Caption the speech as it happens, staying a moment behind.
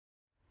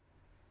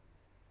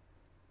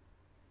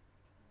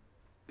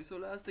So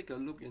let us take a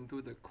look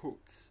into the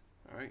codes.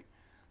 Alright,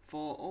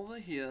 for over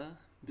here,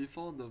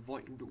 before the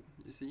void loop,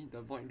 you see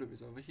the void loop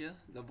is over here,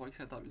 the void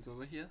setup is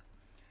over here.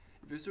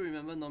 If you still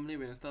remember, normally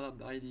when you start up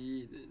the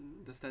IDE,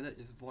 the standard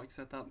is void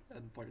setup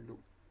and void loop.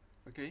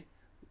 Okay,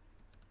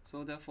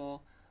 so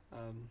therefore,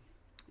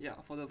 yeah,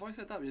 for the void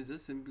setup is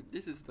just simply,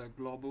 this is the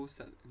global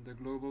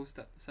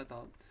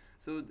setup.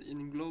 So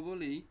in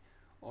globally,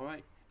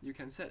 alright, you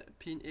can set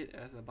pin 8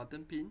 as a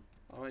button pin.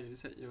 Alright, you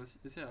set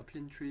a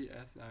pin 3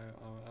 as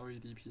a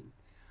LED pin.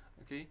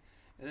 Okay,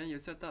 and then you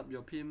set up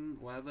your pin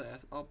whatever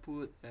as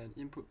output and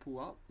input pull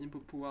out.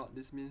 Input pull out,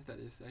 this means that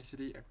it's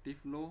actually active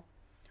low.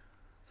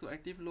 So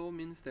active low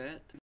means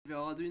that if your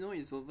Arduino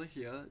is over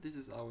here, this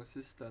is our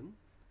system.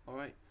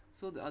 Alright,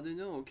 so the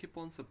Arduino will keep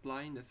on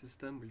supplying the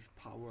system with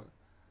power.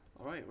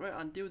 Alright, right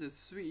until the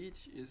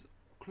switch is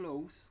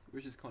closed,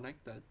 which is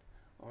connected.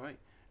 Alright,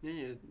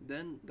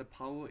 then the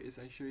power is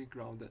actually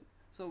grounded.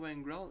 So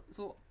when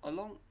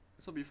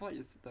before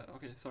it's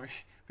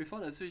before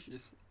the switch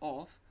is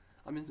off,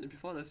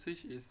 before the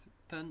switch is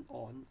turned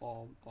on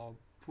or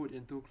put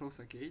into closed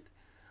circuit,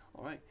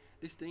 alright,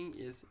 this thing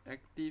is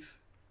active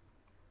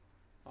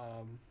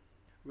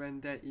when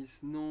there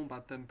is no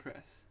button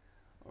press.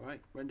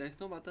 Alright, when there is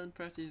no button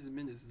press, this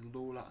means it's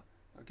low lah.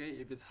 Okay,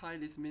 if it's high,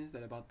 this means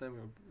that the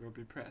button will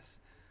be pressed.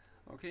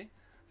 Okay,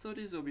 so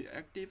this will be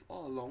active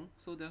all along,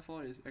 so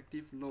therefore it's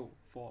active low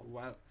for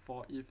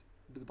if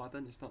the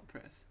button is not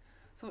pressed.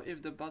 So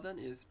if the button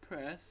is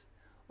pressed,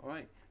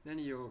 alright, then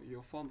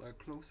you form a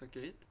closed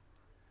circuit,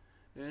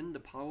 then the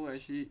power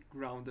actually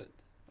grounded.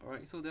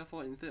 Alright, so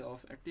therefore instead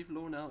of active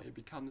low now, it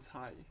becomes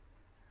high.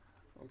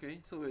 Okay,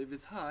 so if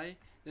it's high,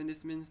 then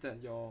this means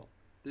that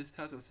this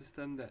tells your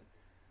system that,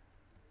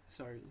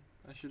 sorry,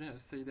 I shouldn't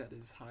have said that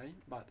it's high,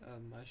 but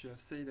I should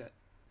have said that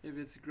if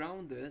it's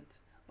grounded,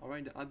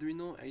 alright, the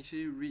Arduino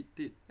actually read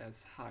it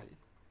as high,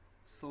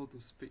 so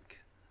to speak.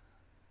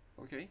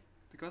 Okay,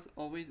 because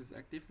always is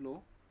active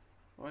low.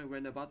 Alright,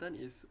 when the button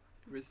is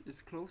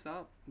closed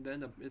up,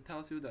 then it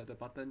tells you that the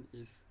button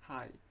is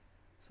high,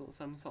 so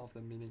some sort of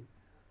the meaning.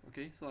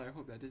 Okay, so I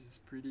hope that this is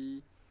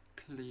pretty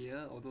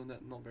clear, although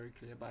not very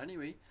clear, but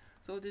anyway,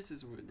 so this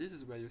is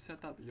where you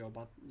set up your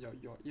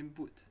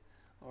input,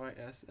 alright,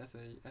 as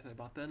a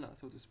button lah,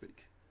 so to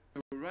speak.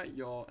 You write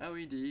your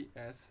LED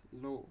as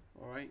low.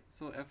 Alright,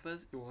 so at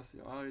first your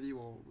LED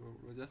will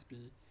just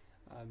be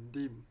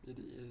dim. It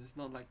is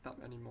not light up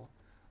anymore.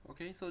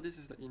 Okay, so this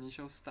is the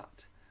initial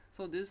start.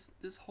 So this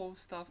whole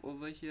stuff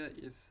over here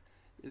is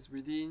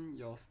within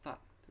your start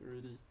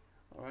already.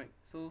 Alright,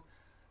 so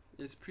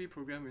it's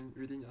pre-programmed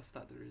within your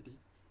start already.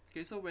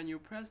 Okay, so when you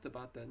press the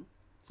button,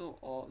 so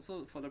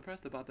for the press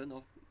the button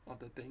of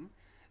the thing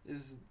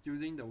is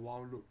using the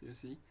while loop, you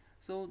see.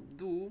 So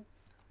do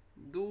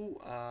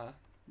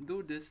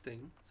this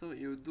thing. So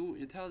you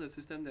tell the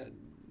system that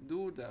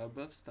do the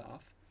above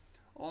stuff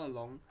all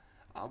along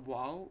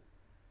while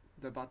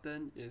the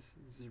button is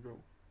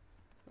 0.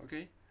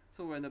 Okay,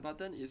 so when the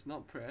button is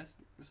not pressed,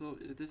 so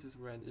this is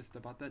when if the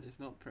button is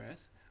not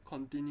pressed,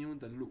 continue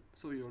the loop.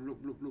 So you loop.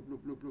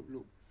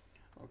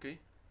 Okay,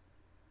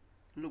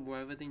 loop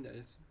whatever thing that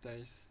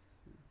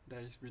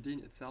is within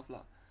itself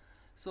lah.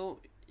 So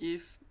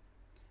if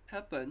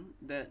happen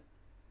that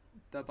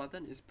the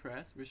button is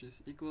pressed, which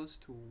is equals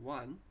to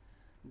 1,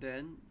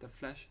 then the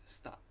flash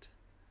start.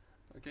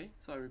 Okay,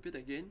 so I repeat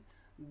again,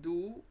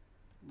 do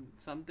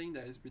something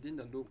that is within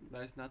the loop,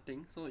 that is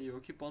nothing, so you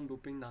will keep on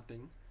looping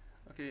nothing.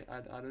 Okay,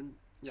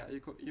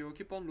 you will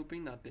keep on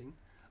looping nothing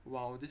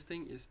while this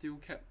thing is still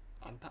kept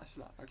untouched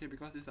lah. Okay,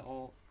 because these are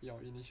all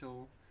your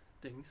initial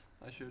things.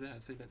 I shouldn't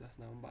have said that just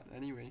now, but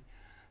anyway,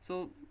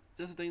 so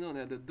just take note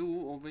that the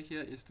do over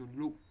here is to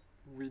loop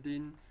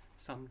within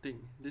something.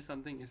 This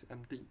something is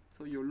empty,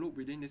 so you loop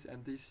within this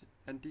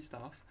empty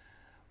stuff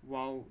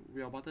while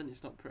your button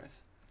is not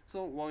pressed.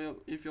 So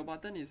if your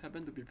button is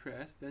happen to be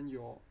pressed, then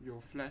your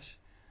flash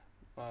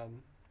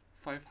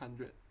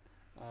 500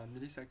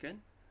 millisecond.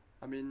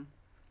 I mean,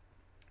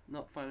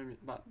 not 500,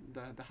 but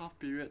the half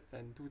period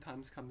and 2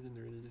 times comes in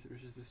already,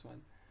 which is this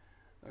one.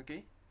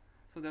 Okay,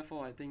 so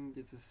therefore I think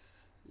this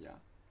is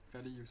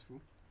fairly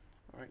useful.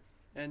 Alright,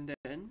 and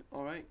then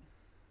alright,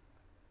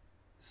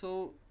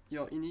 so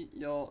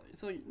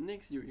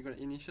next you gotta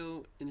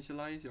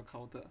initialize your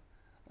counter.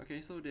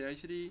 Okay, so they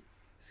actually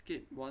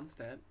skip one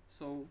step.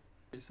 So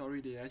sorry,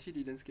 they actually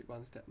didn't skip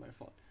one step, my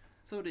fault.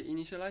 So they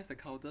initialize the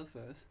counter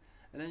first,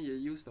 and then you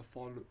use the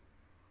for loop.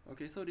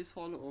 Okay, so this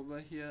for loop over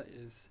here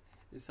is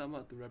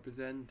somewhat to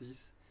represent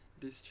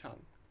this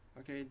chunk.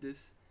 Okay,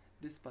 this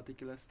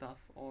particular stuff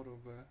all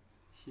over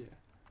here.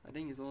 I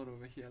think it's all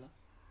over here lah.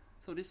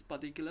 So this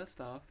particular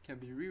stuff can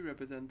be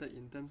re-represented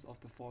in terms of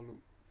the for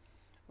loop.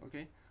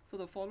 Okay, so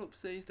the for loop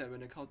says that when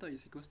the counter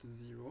is equals to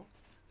 0,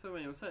 so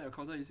when you set your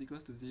counter is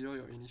equals to 0,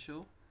 your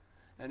initial,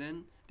 and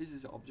then this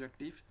is your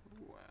objective.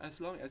 As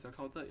long as your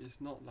counter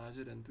is not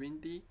larger than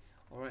 20,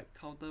 alright,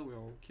 counter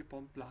will keep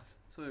on plus.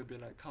 So it will be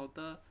like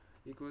counter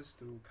equals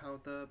to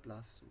counter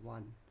plus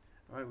 1,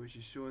 alright, which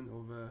is shown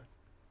over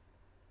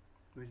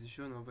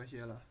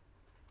here lah.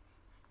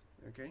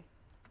 Okay,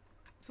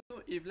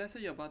 So if let's say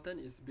your button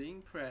is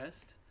being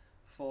pressed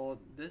for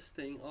this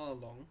thing all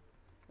along,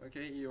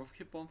 okay, you'll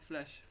keep on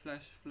flash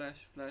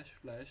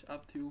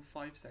up to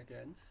 5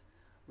 seconds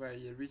where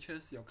it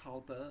reaches your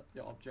counter,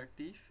 your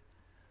objective,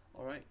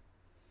 alright,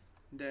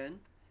 then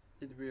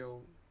it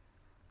will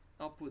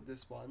output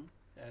this one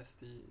as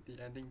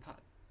the ending part,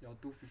 your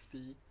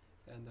 250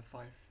 and the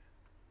 5.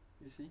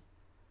 You see,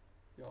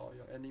 your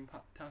ending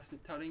part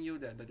telling you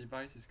that the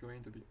device is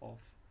going to be off.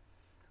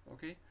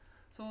 Okay,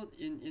 so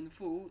in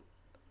full,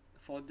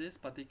 for this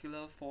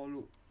particular for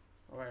loop,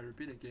 alright,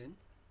 repeat again,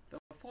 the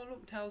for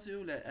loop tells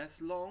you that as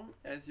long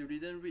as you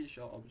didn't reach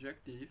your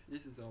objective,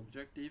 this is your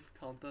objective,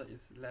 counter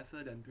is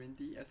lesser than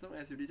 20, as long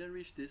as you didn't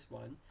reach this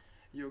one,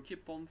 you'll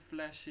keep on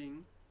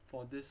flashing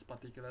for this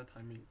particular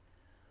timing.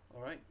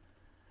 Alright,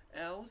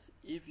 else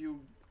if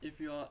you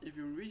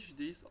reach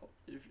this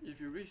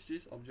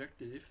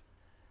objective,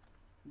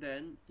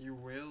 then you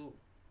will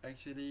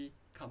actually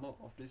come out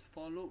of this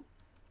for loop,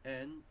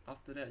 and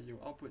after that you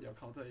output your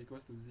counter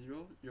equals to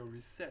 0, you'll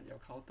reset your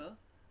counter.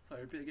 So I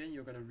repeat again,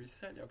 you're gonna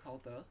reset your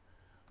counter,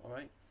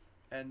 alright,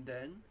 and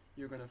then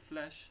you're gonna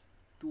flash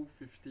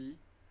 250,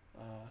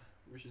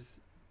 which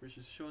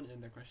is shown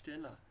in the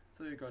question lah.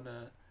 So you're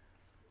gonna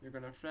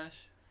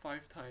flash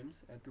 5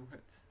 times at 2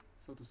 Hz,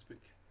 so to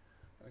speak.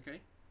 Okay,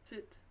 that's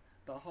it.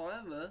 But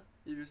however,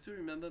 if you still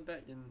remember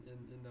back in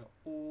the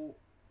old,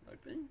 I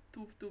think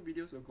two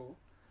videos ago,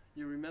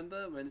 you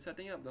remember when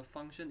setting up the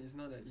function is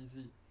not that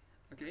easy.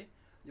 Okay,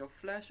 your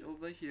flash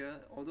over here,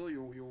 although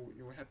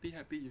you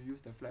happy you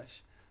use the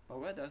flash, but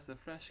where does the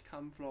flash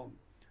come from?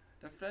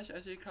 The flash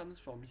actually comes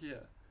from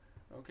here.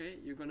 Okay,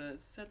 you're gonna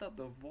set up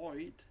the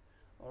void.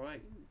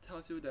 Alright,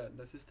 tells you that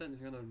the system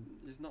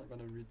is not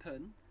gonna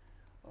return.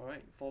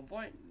 Alright, for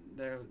void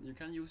there you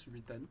can use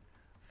return.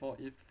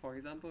 If for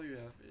example you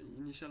have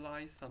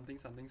initialized something,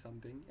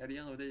 at the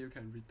end of the day you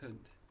can return.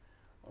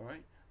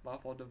 Alright,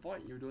 but for the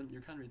void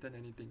you can't return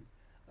anything.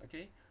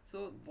 Okay,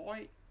 so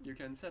void, you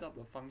can set up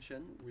the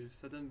function with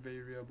certain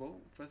variable,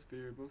 first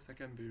variable,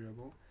 second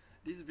variable.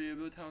 This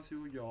variable tells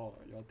you your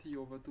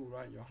t/2,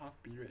 right, your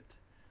half period.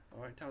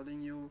 Alright,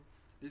 telling you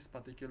this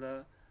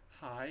particular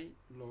high,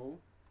 low,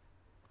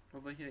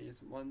 over here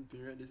is 1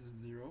 period, this is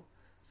 0.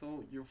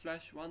 So you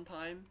flash one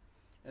time,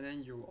 and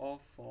then you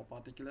off for a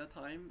particular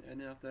time,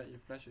 and then after that you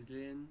flash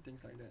again,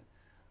 things like that.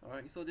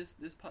 Alright, so this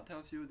part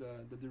tells you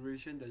the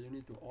duration that you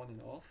need to on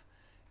and off,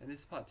 and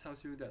this part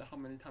tells you that how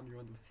many times you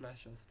want to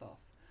flash your stuff,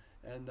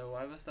 and the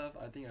whatever stuff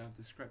I think I have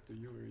described to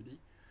you already.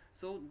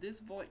 So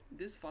this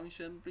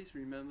function, please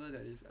remember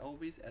that it's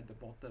always at the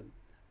bottom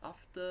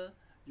after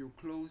you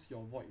close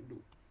your void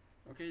loop.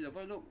 Okay, the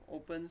void loop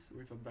opens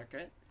with a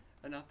bracket,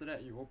 and after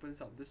that you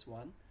opens up this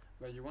one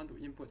where you want to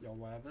input your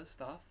whatever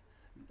stuff,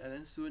 and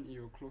then soon it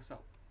will close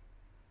up.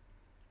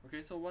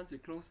 Okay, so once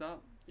it close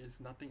up, it's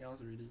nothing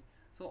else already.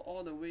 So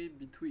all the way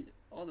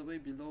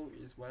below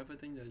is whatever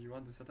thing that you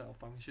want to set up,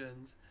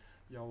 functions,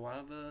 your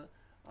whatever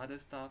other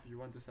stuff you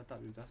want to set up,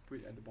 you just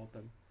put it at the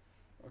bottom.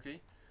 Okay,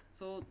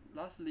 so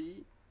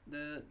lastly,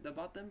 the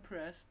button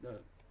press,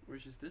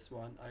 which is this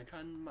one, I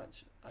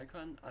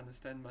can't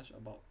understand much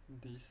about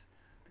this,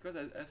 because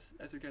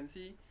as you can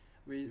see,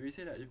 we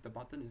say that if the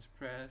button is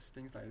pressed,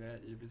 things like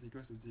that, if it's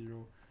equals to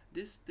 0,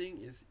 this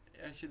thing is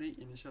actually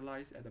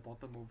initialized at the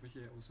bottom over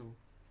here also.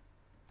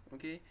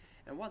 Okay,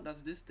 and what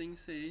does this thing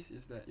says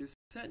is that you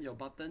set your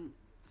button,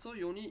 so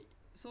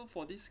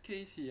for this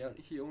case here,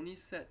 he only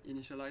set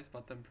initialize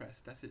button press,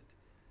 that's it.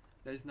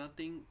 There's no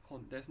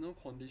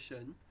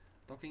condition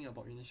talking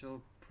about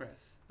initial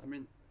press,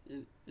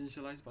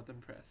 initialize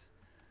button press.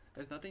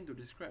 There's nothing to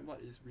describe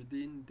what is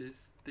within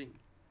this thing,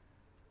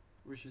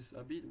 which is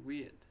a bit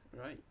weird,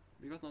 right?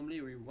 Because normally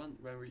when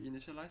we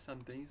initialize some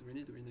things, we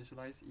need to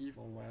initialize if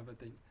or whatever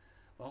thing.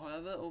 But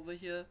however, over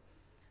here,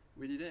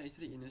 we didn't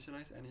actually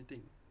initialize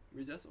anything.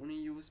 We just only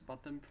use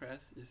button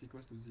press is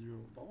equals to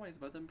 0. But what is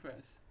button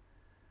press?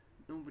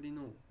 Nobody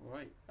know.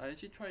 Alright, I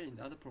actually tried in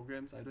other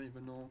programs, I don't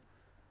even know.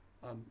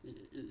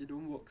 It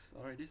don't works.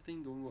 Alright, this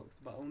thing don't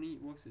works, but only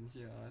it works in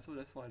here. So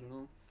that's why I don't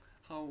know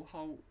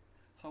how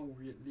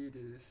weirdly it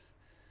is.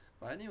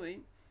 But anyway,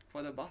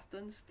 for the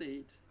button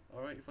state,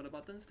 alright, for the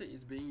button state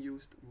is being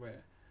used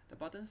where? The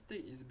button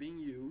state is being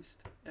used,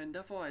 and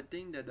therefore I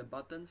think that the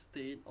button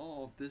state,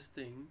 all of this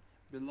thing,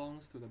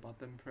 belongs to the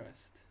button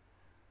pressed.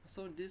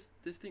 So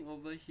this thing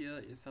over here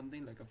is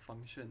something like a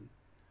function.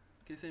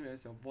 Okay, same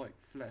as your void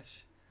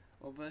flash.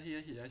 Over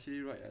here he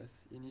actually write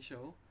as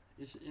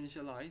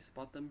initialize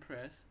button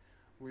press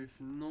with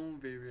no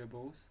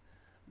variables,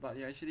 but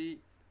he actually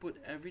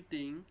put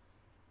everything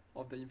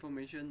of the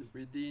information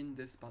within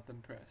this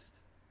button pressed.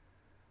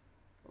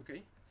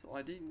 Okay, so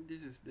I think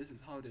this is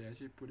how they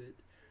actually put it.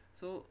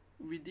 So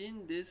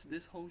within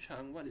this whole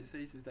chunk, what it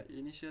says is that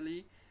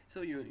initially,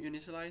 so you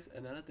initialize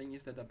another thing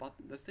is that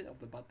the state of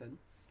the button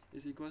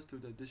is equals to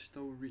the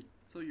digital read.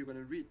 So you're going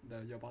to read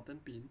your button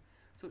pin.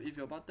 So if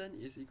your button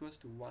is equals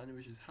to 1,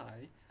 which is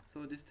high,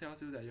 so this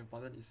tells you that your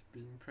button is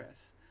being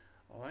pressed.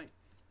 Alright,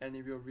 and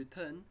if you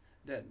return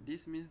that,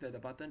 this means that the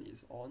button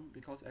is on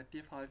because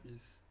active hive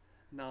is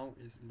now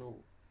low.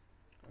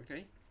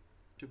 Okay,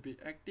 should be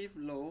active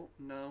low,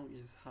 now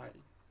is high.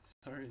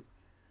 Sorry.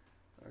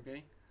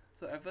 Okay,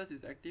 so at first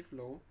it's active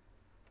low.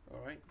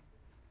 Alright,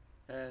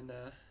 and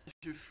if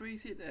you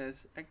freeze it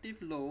as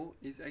active low,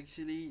 is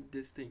actually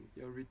this thing,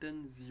 your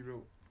return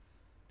 0.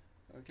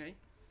 Okay,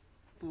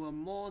 to a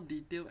more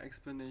detailed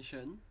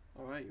explanation,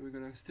 alright, we're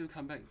gonna still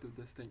come back to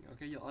this thing.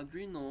 Okay, your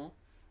Arduino,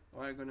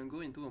 alright, gonna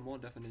go into a more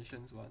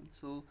definitions one.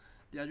 So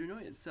the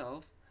Arduino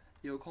itself,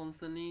 it will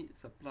constantly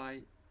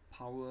supply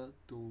power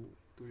to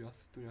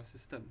your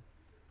system.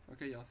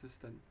 Okay, your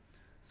system.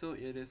 So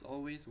it is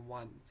always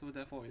 1. So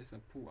therefore it's a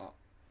pull up.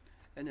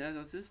 And as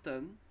a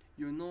system,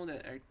 you know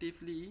that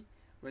actively,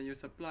 when you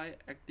supply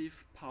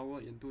active power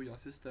into your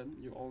system,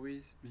 you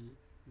always be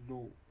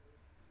low.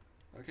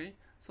 Okay,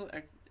 so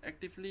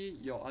actively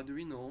your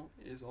Arduino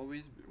is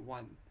always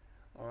 1.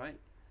 Alright,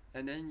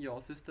 and then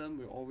your system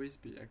will always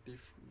be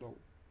active low.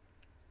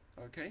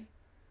 Okay,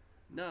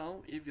 now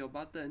if your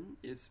button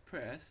is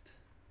pressed,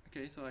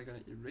 okay, so I'm gonna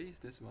erase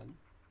this one.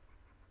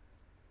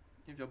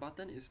 If your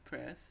button is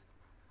pressed,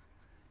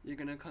 you're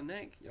gonna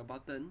connect your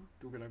button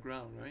to the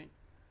ground, right?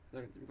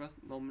 So because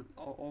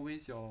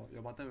always your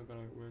button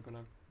will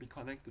gonna be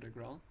connected to the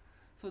ground.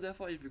 So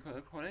therefore, if you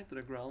connect to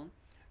the ground,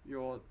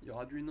 your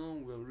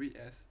Arduino will read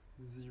as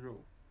 0.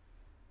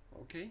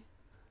 Okay,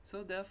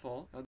 so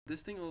therefore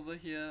this thing over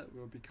here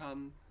will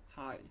become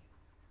high.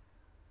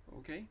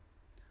 Okay,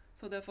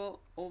 so therefore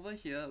over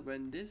here,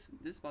 when this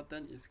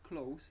button is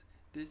closed,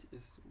 this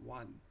is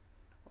 1.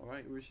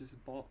 Alright, which is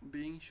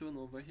being shown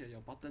over here.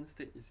 Your button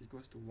state is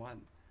equals to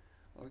 1.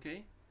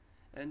 Okay,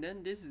 and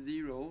then this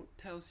 0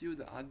 tells you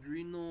the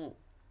Arduino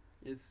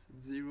is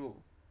 0.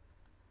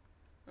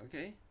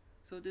 Okay,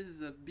 so this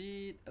is a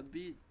bit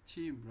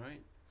chim,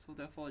 right? So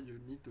therefore you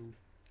need to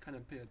kind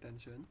of pay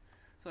attention.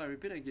 So I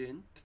repeat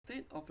again,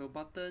 state of your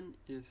button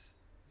is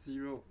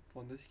 0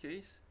 for this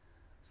case.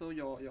 So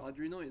your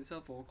Arduino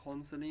itself will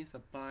constantly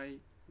supply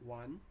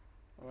 1.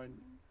 Alright,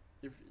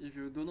 if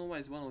you don't know what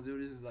is 1 or 0,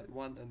 this is like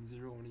 1 and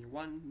 0 only.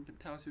 1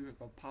 tells you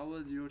got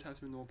power, 0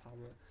 tells you no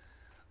power.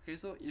 Okay,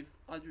 so if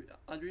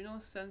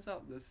Arduino sends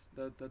out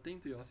the thing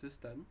to your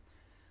system,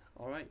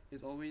 alright,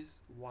 it's always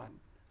 1.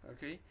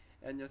 Okay,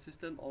 and your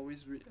system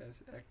always read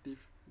as active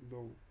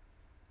low.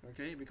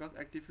 Okay, because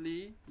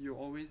actively you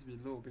always be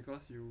low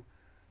because you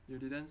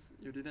didn't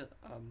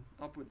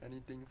output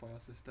anything for your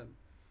system.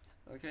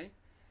 Okay,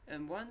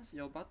 and once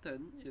your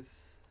button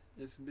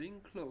is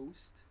being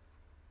closed,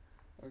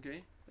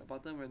 okay, the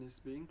button when it's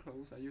being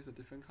closed, I use a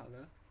different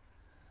color,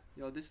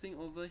 this thing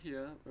over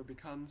here will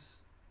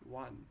becomes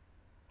 1,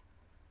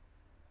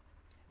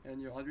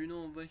 and your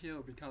Arduino over here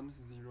will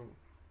becomes 0.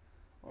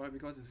 Alright,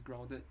 because it's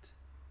grounded.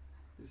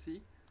 You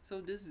see? So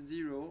this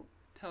 0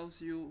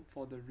 tells you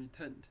for the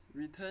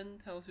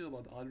return tells you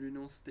about the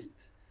Arduino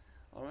state.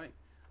 Alright,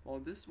 while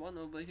this one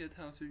over here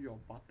tells you your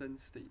button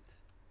state,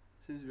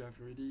 since you have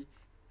already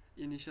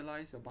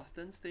initialized your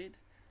button state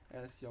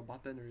as your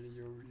button already,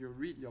 you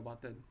read your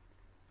button.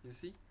 You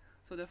see?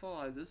 So therefore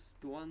I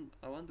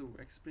want to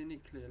explain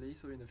it clearly,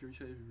 so in the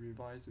future if you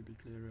revise it will be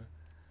clearer.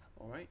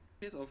 Alright,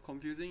 in case of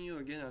confusing you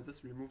again, I'll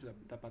just remove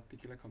that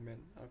particular comment.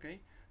 Okay,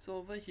 so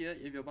over here,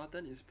 if your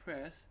button is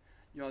pressed,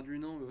 your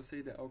Arduino will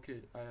say that okay,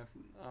 I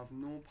have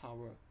no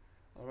power.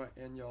 Alright,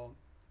 and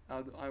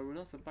I will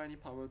not supply any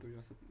power to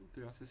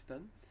your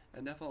system,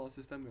 and therefore our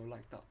system will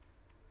light up.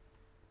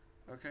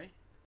 Okay,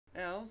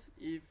 else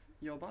if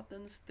your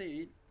button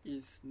state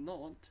is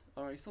not,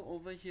 alright, so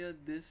over here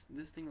this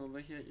thing over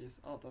here is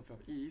out of your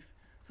if.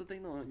 So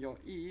take note, your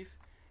if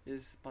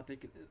is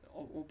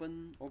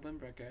open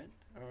bracket,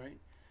 alright,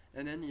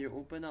 and then you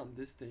open up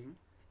this thing.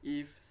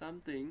 If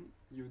something,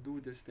 you do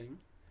this thing,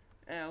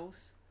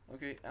 else,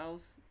 okay,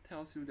 else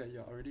tells you that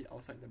you're already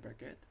outside the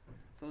bracket.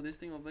 So this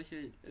thing over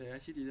here, they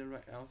actually didn't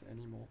write else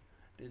anymore,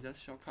 they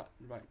just shortcut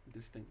write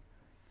this thing.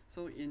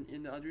 So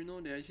in the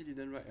Arduino, they actually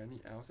didn't write any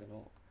else at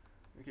all.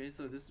 Okay,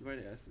 so just write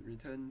it as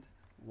returned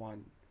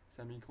 1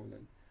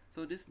 semicolon.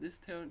 So this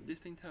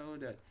thing tell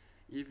that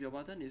if your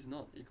button is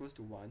not equals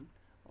to 1,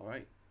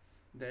 alright,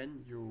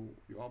 then you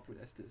output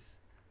as this.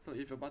 So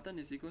if your button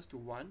is equals to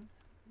 1,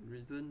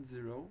 return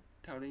 0,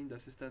 telling the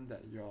system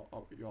that you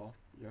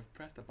have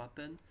pressed the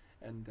button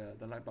and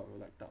the light bulb will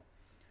light up.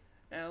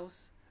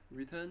 Else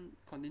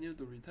continue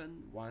to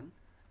return 1,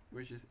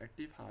 which is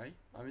active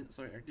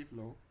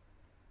low.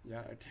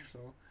 Yeah, active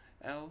low.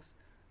 Else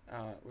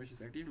which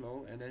is active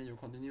low, and then you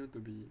continue to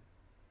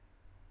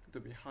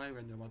be high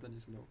when your button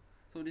is low.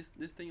 So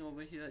this thing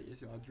over here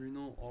is your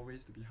Arduino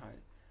always to be high.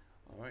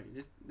 Alright,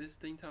 this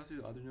thing tells you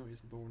the Arduino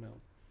is low now.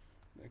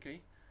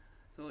 Okay,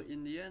 so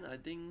in the end, I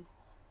think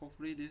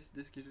hopefully this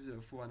gives you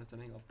a full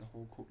understanding of the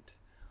whole code.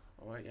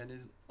 Alright, and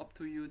it's up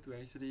to you to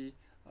actually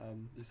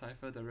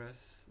decipher the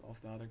rest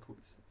of the other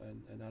codes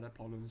and other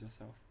problems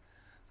yourself.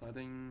 So I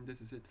think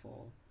this is it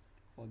for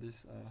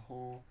this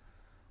whole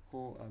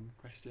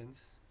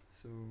questions.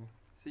 So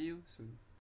see you soon.